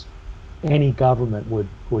lawsuits, any government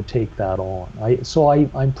would take that on.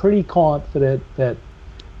 I'm pretty confident that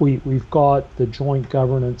we've got the joint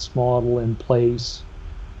governance model in place.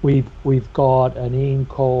 We've got an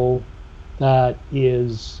AIMCO that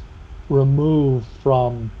is removed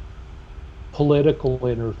from political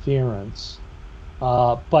interference,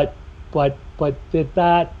 but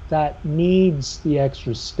that needs the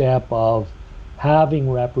extra step of having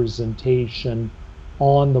representation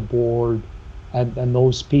on the board and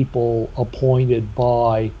those people appointed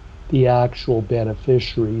by the actual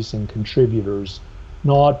beneficiaries and contributors,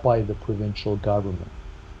 not by the provincial government.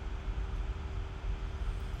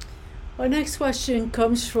 Our next question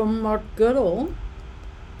comes from Mark Goodall.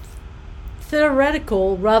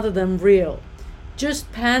 Theoretical rather than real,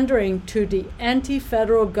 just pandering to the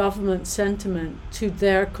anti-federal government sentiment to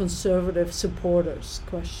their conservative supporters? ?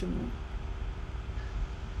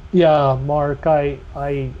 Yeah, Mark, I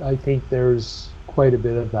think there's quite a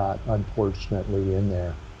bit of that, unfortunately, in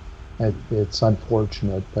there. It's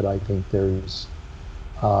unfortunate, but I think there's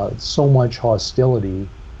so much hostility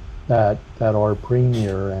that our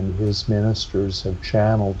premier and his ministers have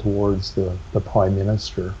channeled towards the prime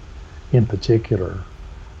minister in particular,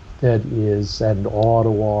 and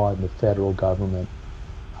Ottawa and the federal government,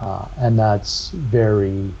 and that's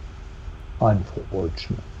very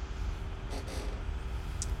unfortunate.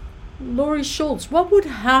 Laurie Schultz, what would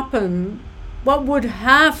have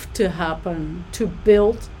to happen to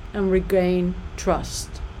build and regain trust?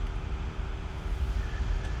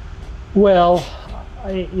 Well,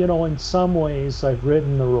 in some ways, I've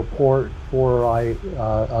written the report for a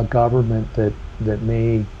government that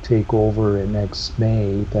may take over in next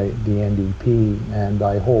May, the NDP, and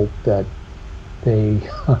I hope that they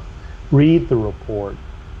read the report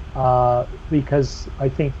because I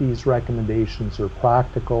think these recommendations are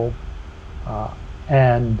practical,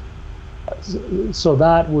 and so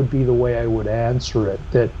that would be the way I would answer it.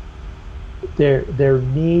 That there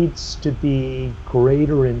needs to be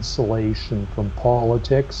greater insulation from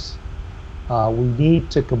politics. We need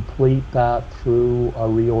to complete that through a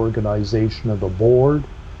reorganization of the board.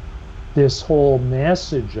 This whole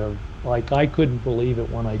message of, like, I couldn't believe it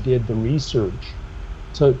when I did the research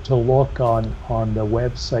to look on the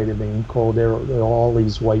website of AIMCO, there are all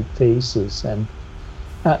these white faces. And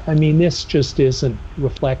I mean, this just isn't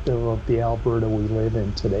reflective of the Alberta we live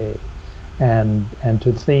in today. And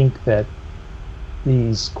to think that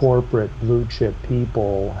these corporate blue chip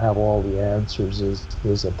people have all the answers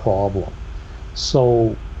is a problem.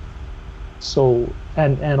 So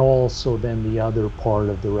and also then the other part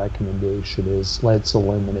of the recommendation is let's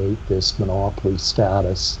eliminate this monopoly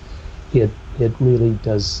status. It really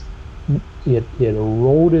does, it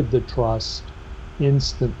eroded the trust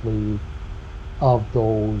instantly of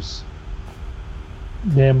those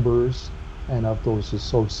members and of those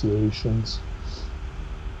associations.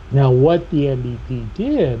 Now, what the NDP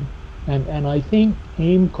did, and I think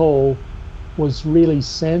AIMCO was really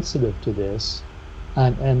sensitive to this,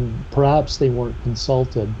 and perhaps they weren't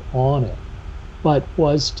consulted on it, but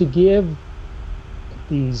was to give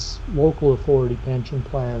these local authority pension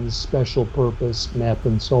plans, special purpose, MEP,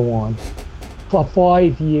 and so on, a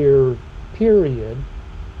 5-year period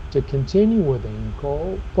to continue with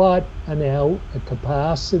AIMCO, but a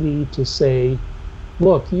capacity to say,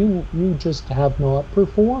 look, you just have not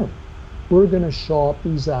performed. We're going to shop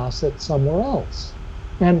these assets somewhere else.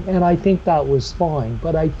 And I think that was fine.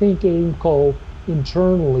 But I think AIMCO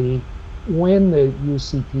internally, when the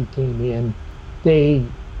UCP came in, they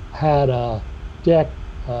had a deck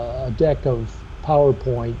of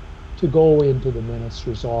PowerPoint to go into the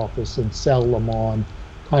minister's office and sell them on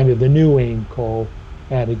kind of the new AIMCO,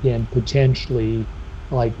 and again, potentially,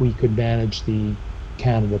 like, we could manage the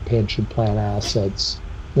Canada pension plan assets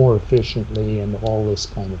more efficiently and all this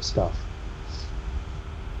kind of stuff.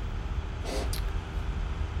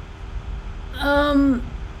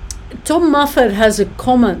 Tom Moffat has a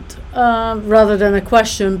comment rather than a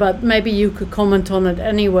question, but maybe you could comment on it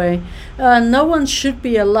anyway. No one should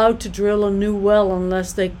be allowed to drill a new well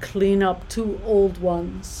unless they clean up 2 old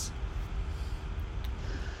ones.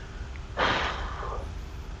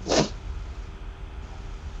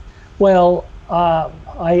 Well,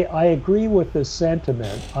 I agree with the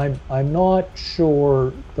sentiment. I'm not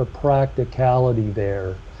sure the practicality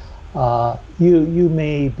there. You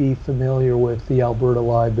may be familiar with the Alberta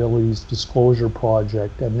Liabilities Disclosure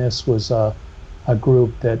Project, and this was a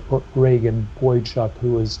group that Reagan Boychuk,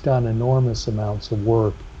 who has done enormous amounts of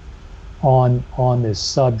work on this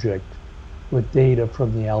subject with data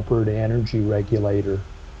from the Alberta Energy Regulator,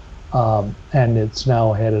 and it's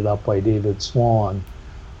now headed up by David Swan.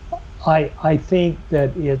 I think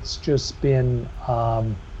that it's just been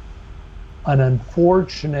an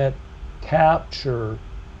unfortunate capture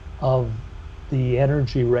of the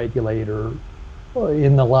energy regulator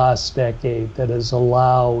in the last decade that has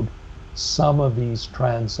allowed some of these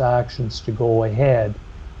transactions to go ahead,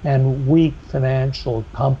 and weak financial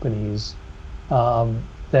companies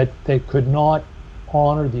that could not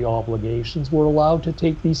honor the obligations were allowed to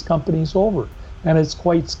take these companies over. And it's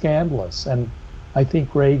quite scandalous. And I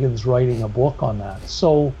think Reagan's writing a book on that.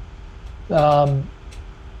 So I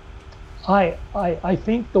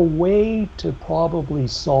think the way to probably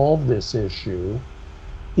solve this issue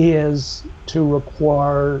is to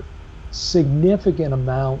require significant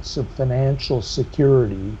amounts of financial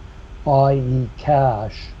security, i.e.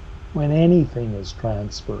 cash, when anything is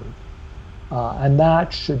transferred. And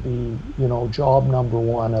that should be, job number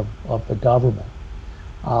one of the government.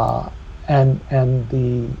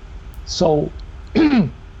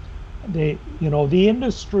 The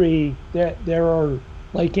industry, there are,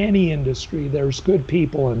 like any industry, there's good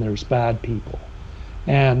people and there's bad people.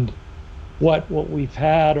 And what we've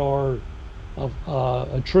had are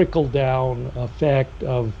a trickle-down effect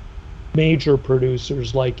of major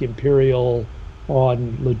producers like Imperial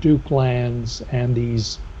on Leduc lands, and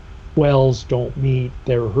these wells don't meet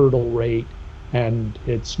their hurdle rate, and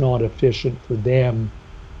it's not efficient for them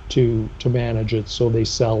to manage it, so they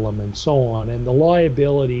sell them and so on. And the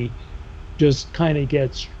liability just kind of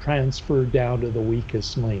gets transferred down to the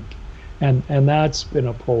weakest link. And that's been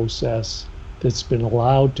a process that's been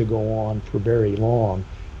allowed to go on for very long.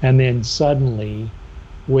 And then suddenly,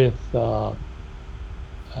 with a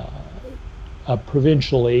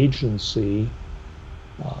provincial agency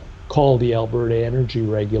called the Alberta Energy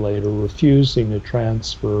Regulator refusing to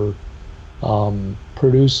transfer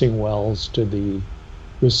producing wells to the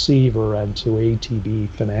receiver and to ATB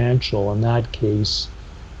Financial. In that case,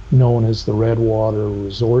 known as the Redwater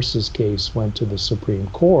Resources case, went to the Supreme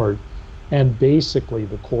Court, and basically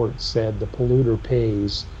the court said the polluter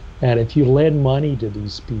pays, and if you lend money to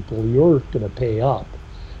these people, you're going to pay up.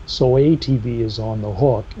 So ATB is on the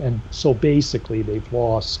hook, and so basically they've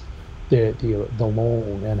lost the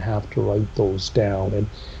loan and have to write those down. And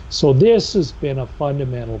so this has been a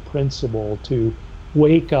fundamental principle to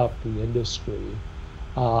wake up the industry.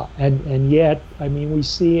 And yet, I mean, we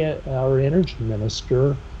see our energy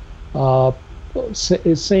minister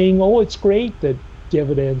is saying, oh, it's great that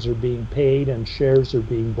dividends are being paid and shares are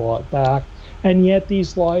being bought back, and yet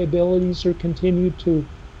these liabilities are continued to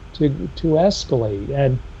escalate.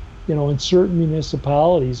 And you know, in certain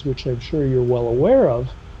municipalities, which I'm sure you're well aware of,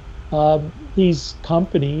 these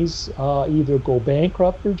companies either go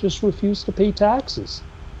bankrupt or just refuse to pay taxes,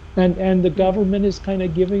 and the government is kind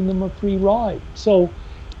of giving them a free ride. So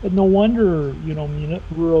no wonder, you know,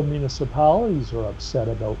 rural municipalities are upset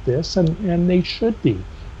about this, and they should be.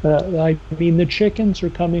 I mean, the chickens are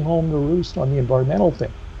coming home to roost on the environmental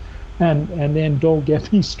thing, and then don't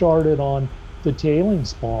get me started on the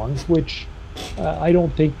tailings ponds, which I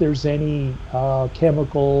don't think there's any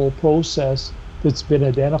chemical process that's been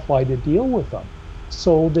identified to deal with them.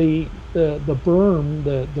 So the berm,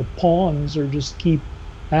 the ponds are just keep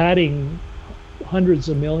adding hundreds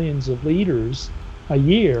of millions of liters a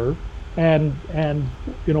year, and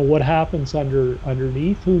you know what happens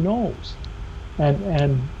underneath, who knows?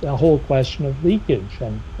 And the whole question of leakage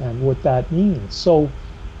and what that means. So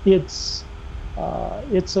it's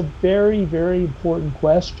a very, very important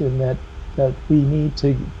question that we need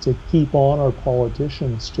to keep on our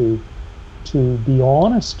politicians to be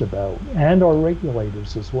honest about, and our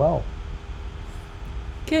regulators as well.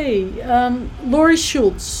 Okay, Laurie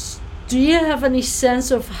Schultz, do you have any sense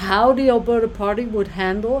of how the Alberta Party would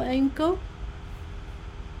handle AIMCO?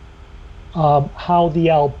 How the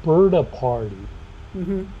Alberta Party?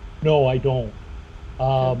 Mm-hmm. No, I don't.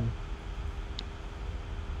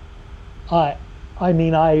 I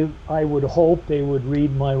mean, I would hope they would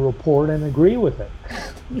read my report and agree with it.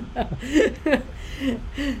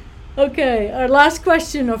 Okay, our last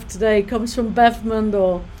question of today comes from Bev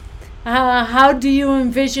Mundell. How do you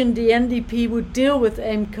envision the NDP would deal with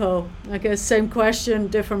AIMCO? I guess same question,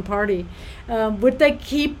 different party. Would they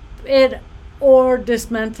keep it or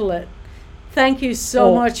dismantle it? Thank you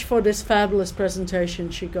so much for this fabulous presentation,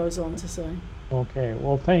 she goes on to say. Okay,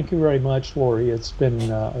 well, thank you very much, Laurie. It's been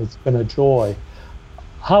a joy.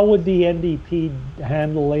 How would the NDP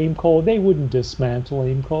handle AIMCO? They wouldn't dismantle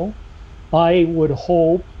AIMCO. I would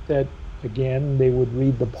hope that, again, they would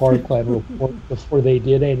read the Parkland report before they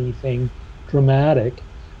did anything dramatic.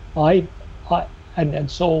 So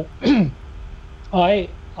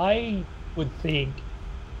I would think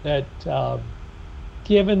that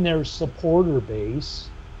given their supporter base,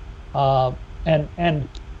 I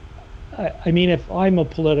mean, if I'm a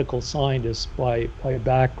political scientist by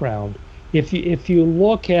background, if you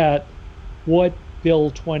look at what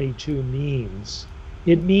Bill 22 means,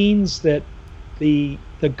 it means that the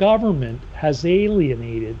government has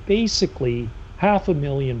alienated basically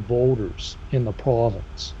 500,000 voters in the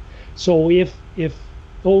province. So if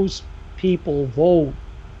those people vote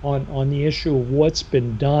on the issue of what's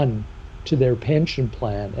been done to their pension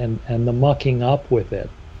plan and the mucking up with it,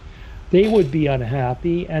 they would be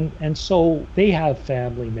unhappy, and so they have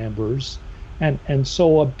family members, and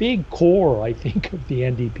so a big core, I think, of the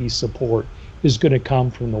NDP support is going to come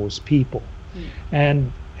from those people.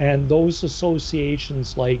 And those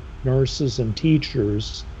associations like nurses and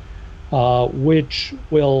teachers, which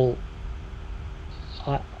will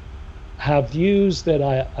have views that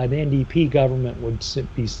an NDP government would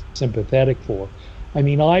be sympathetic for. I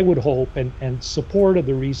mean, I would hope, and support of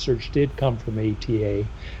the research did come from ATA,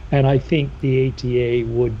 and I think the ATA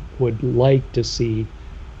would like to see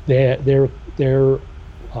their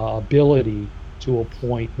ability to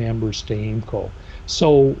appoint members to AIMCO.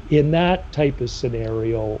 So in that type of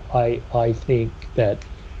scenario, I think that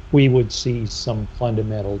we would see some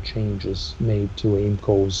fundamental changes made to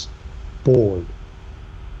AIMCO's board.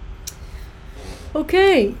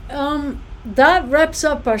 Okay, that wraps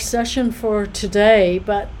up our session for today,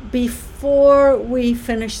 but before we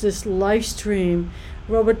finish this live stream,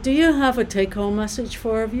 Robert, do you have a take-home message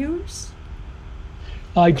for our viewers?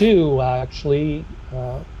 I do, actually,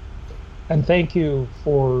 and thank you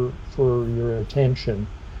for your attention.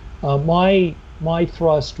 My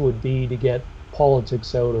thrust would be to get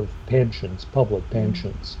politics out of pensions, public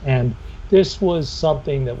pensions, and this was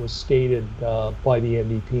something that was stated by the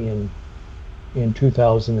NDP in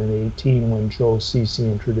 2018 when Joe Ceci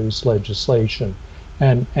introduced legislation,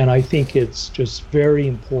 and I think it's just very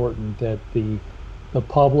important that the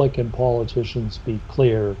public and politicians be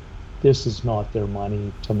clear this is not their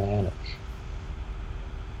money to manage.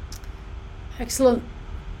 Excellent.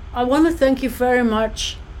 I want to thank you very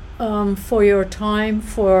much for your time,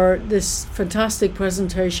 for this fantastic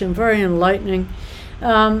presentation, very enlightening.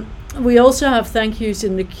 We also have thank yous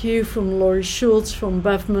in the queue from Laurie Schultz, from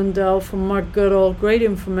Bev Mundell, from Mark Goodall. Great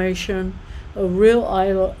information, a real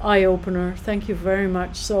eye-opener. Thank you very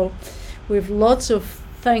much. So we have lots of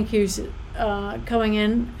thank yous coming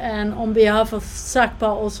in, and on behalf of SACPA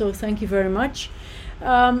also thank you very much.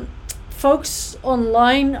 Folks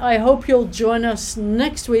online, I hope you'll join us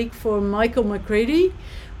next week for Michael McCready.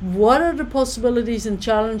 What are the possibilities and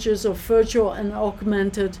challenges of virtual and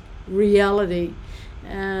augmented reality?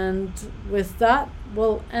 And with that,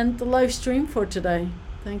 we'll end the live stream for today.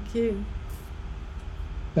 Thank you.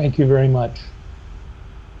 Thank you very much.